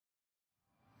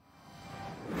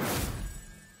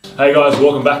Hey guys,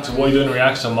 welcome back to What You Doing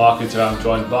Reacts. I'm Mark, and today I'm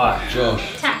joined by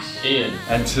Josh, Tash, Ian,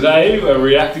 and today we're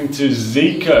reacting to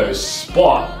ZICO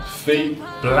Spot feat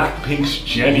Blackpink's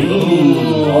Jennie.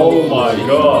 Ooh. Oh my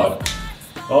god.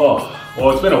 Oh,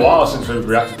 well, it's been a while since we've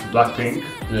reacted to Blackpink.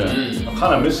 yeah. I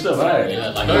kind of missed them, eh? yeah,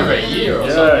 like over a year or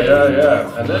something. something.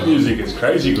 Yeah. And their music is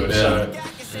crazy good.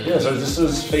 Yeah. So this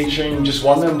is featuring just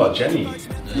one member, Jennie.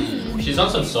 She's done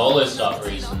some solo stuff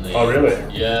recently. Oh really?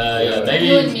 Yeah. Maybe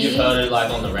You and me? you've heard it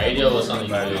like on the radio or something,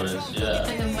 to Maybe. be honest. Yeah.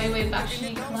 And then way back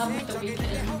she collabed with The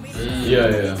Weeknd.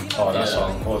 Yeah. Oh, that Yeah.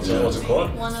 song. What's it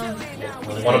called? One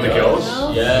of the girls?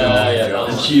 Yeah. Yeah. that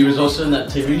And one. she was also in that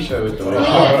TV show with the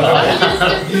Just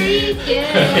a freak,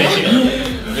 yeah.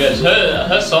 Yeah,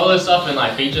 her solo stuff and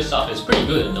like feature stuff is pretty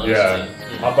good, honestly. Yeah.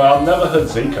 But I've never heard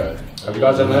ZICO. Have you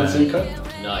guys ever heard ZICO?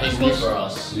 No, he's new for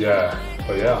us. Yeah.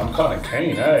 But yeah, I'm kind of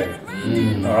keen, eh?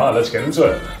 Alright, let's get into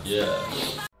it. Yeah.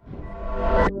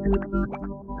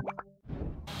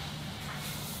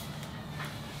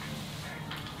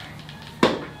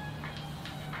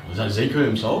 Was that ZICO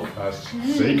himself? That's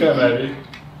ZICO, baby.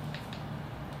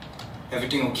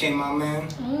 Everything okay, my man?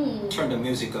 Turn the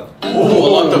music up.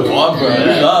 Oh, I like the vibe, bro.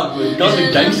 Yeah. Love, he does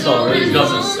the gangster already. He's got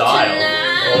some style.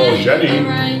 Oh,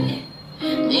 Jennie.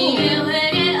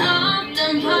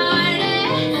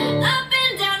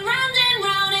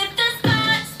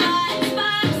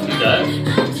 Okay.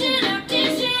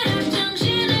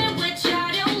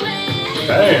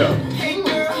 Damn. Hey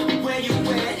girl, where you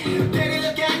at? Baby,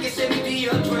 look, I can send me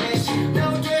your dress.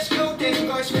 No dress code, there's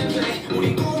parchment play.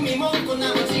 우린 꿈이 먹고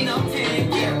나머진 없대.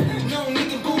 너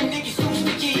니가 보 니기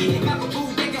솔직히 막고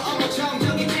부대가 엄청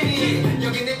정해지니.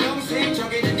 여기 내 동생,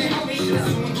 저기는 내 homie. 나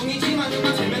순둥이지만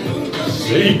누가 잘면 눈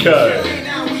ZICO.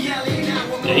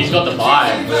 Yeah, he's got the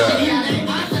vibe. Yeah.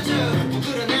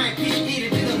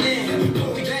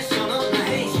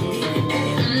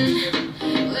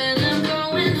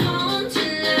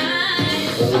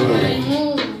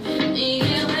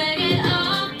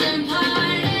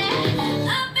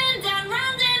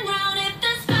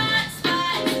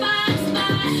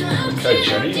 Okay,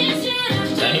 Jennie.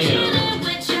 Damn.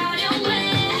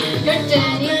 You're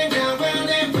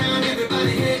Jennie.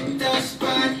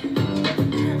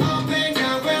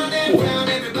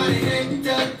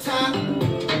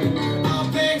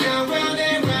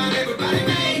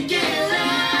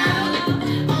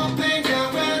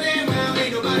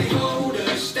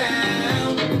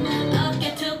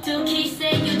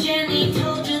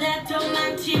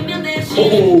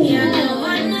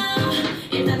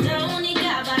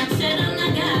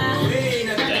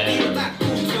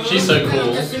 She's so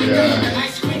cool.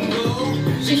 Yeah.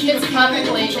 She fits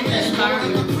perfectly in the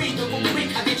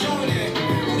environment.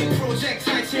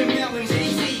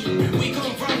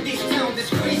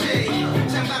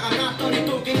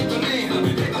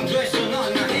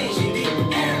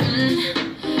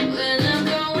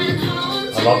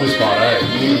 I love this part,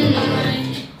 eh?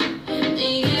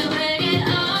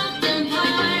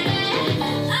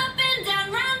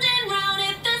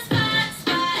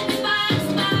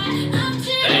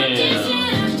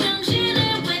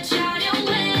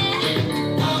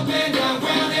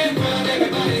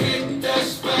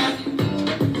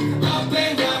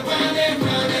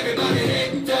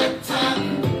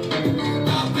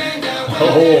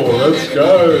 Oh, let's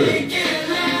go.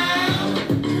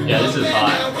 Yeah, this is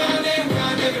high.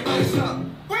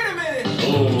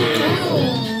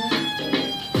 Ooh.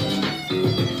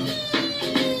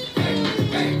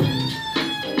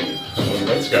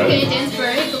 Let's go. Okay, dance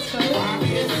break, let's go.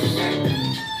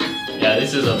 Yeah,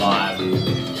 this is a vibe.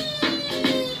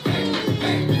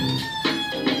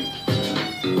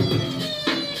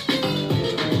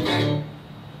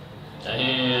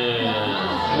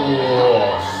 Damn.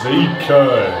 Oh,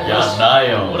 ZICO. Yeah,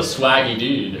 damn. What a swaggy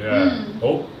dude. Yeah.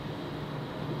 Oh.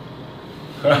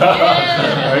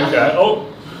 Okay. Oh.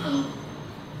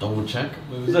 Double check.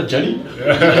 Was that Jennie?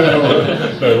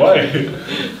 No way.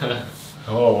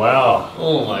 Oh wow.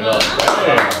 Oh my god.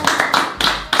 Damn.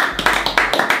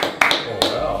 Oh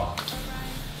wow.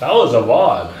 That was a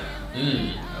vibe.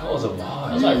 That was a It was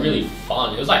vibe. like really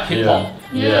fun. It was like hip hop.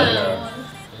 Yeah.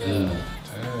 Damn.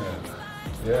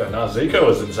 Yeah. Now ZICO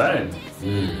was insane.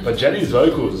 But Jennie's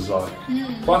vocals, like,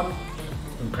 like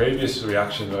in previous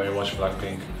reactions when we watched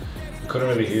Blackpink, you couldn't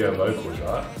really hear her vocals,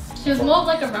 right? She was more of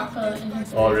like a rapper in her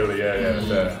Oh really? Yeah.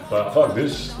 Fair. But I thought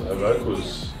this, her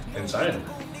vocals, insane.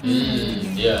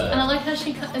 And Yeah. I like how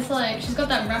it's like she's got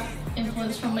that rap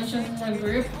influence from when she was in her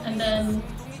group, and then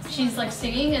she's like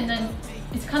singing, and then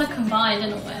it's kind of combined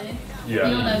in a way. Yeah.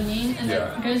 You know what I mean? And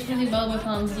Yeah. it goes really well with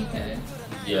ZICO.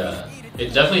 Yeah.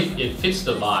 It definitely fits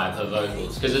the vibe, her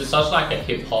vocals, because it's such like a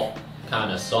hip hop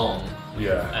kind of song.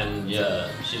 Yeah. And yeah,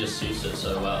 she just suits it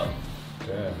so well.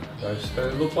 Damn.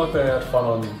 They look like they had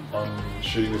fun on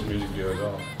shooting this music video as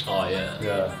well. Oh yeah.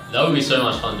 Yeah. That would be so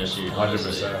much fun to shoot.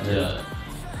 100%. Yeah.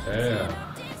 Yeah.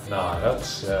 Nah, that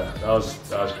was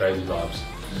crazy vibes.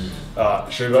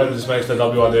 Should we vote if this makes the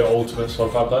WID ultimate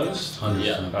Spotify playlist? 100%.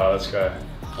 Yeah. Let's go.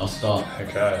 I'll start.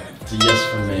 Okay. It's a yes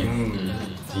from me.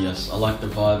 It's a yes. I like the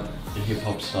vibe, the hip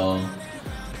hop style.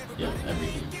 Yeah,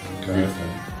 everything. Okay. Beautiful.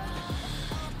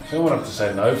 I think I might have to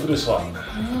say no for this one.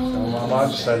 I might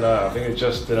just say no. I think it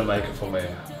just didn't make it for me.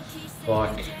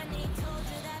 Like,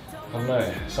 I don't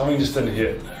know. Something just didn't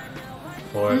hit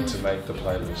for it to make the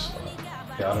playlist. But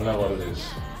yeah, I don't know what it is.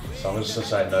 So I'm just gonna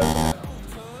say no.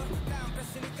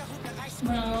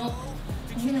 Well,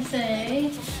 I'm gonna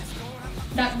say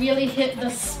that really hit the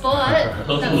spot.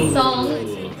 That song,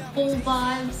 full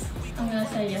vibes. I'm gonna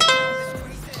say yes.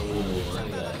 Ooh, look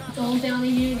at that. It's all down to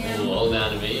you Ooh, now. all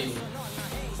down to me.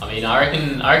 I mean, I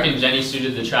reckon Jennie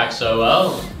suited the track so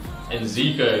well. And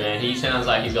ZICO, man, he sounds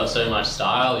like he's got so much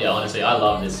style. Yeah, honestly, I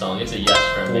love this song. It's a yes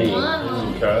from me.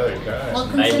 Wow. Okay.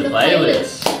 Welcome Made to the the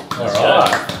playlist.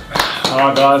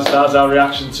 Alright guys, that was our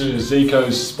reaction to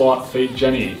ZICO's Spot feat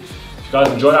Jennie. If you guys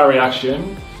enjoyed our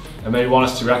reaction and maybe want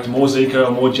us to react to more ZICO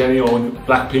or more Jennie or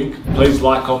Blackpink, please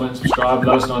like, comment, subscribe,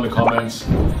 let us know in the comments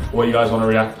what you guys want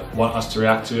us to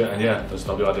react to, and yeah, that's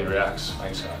WID Reacts.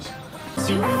 Thanks guys. It's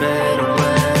you.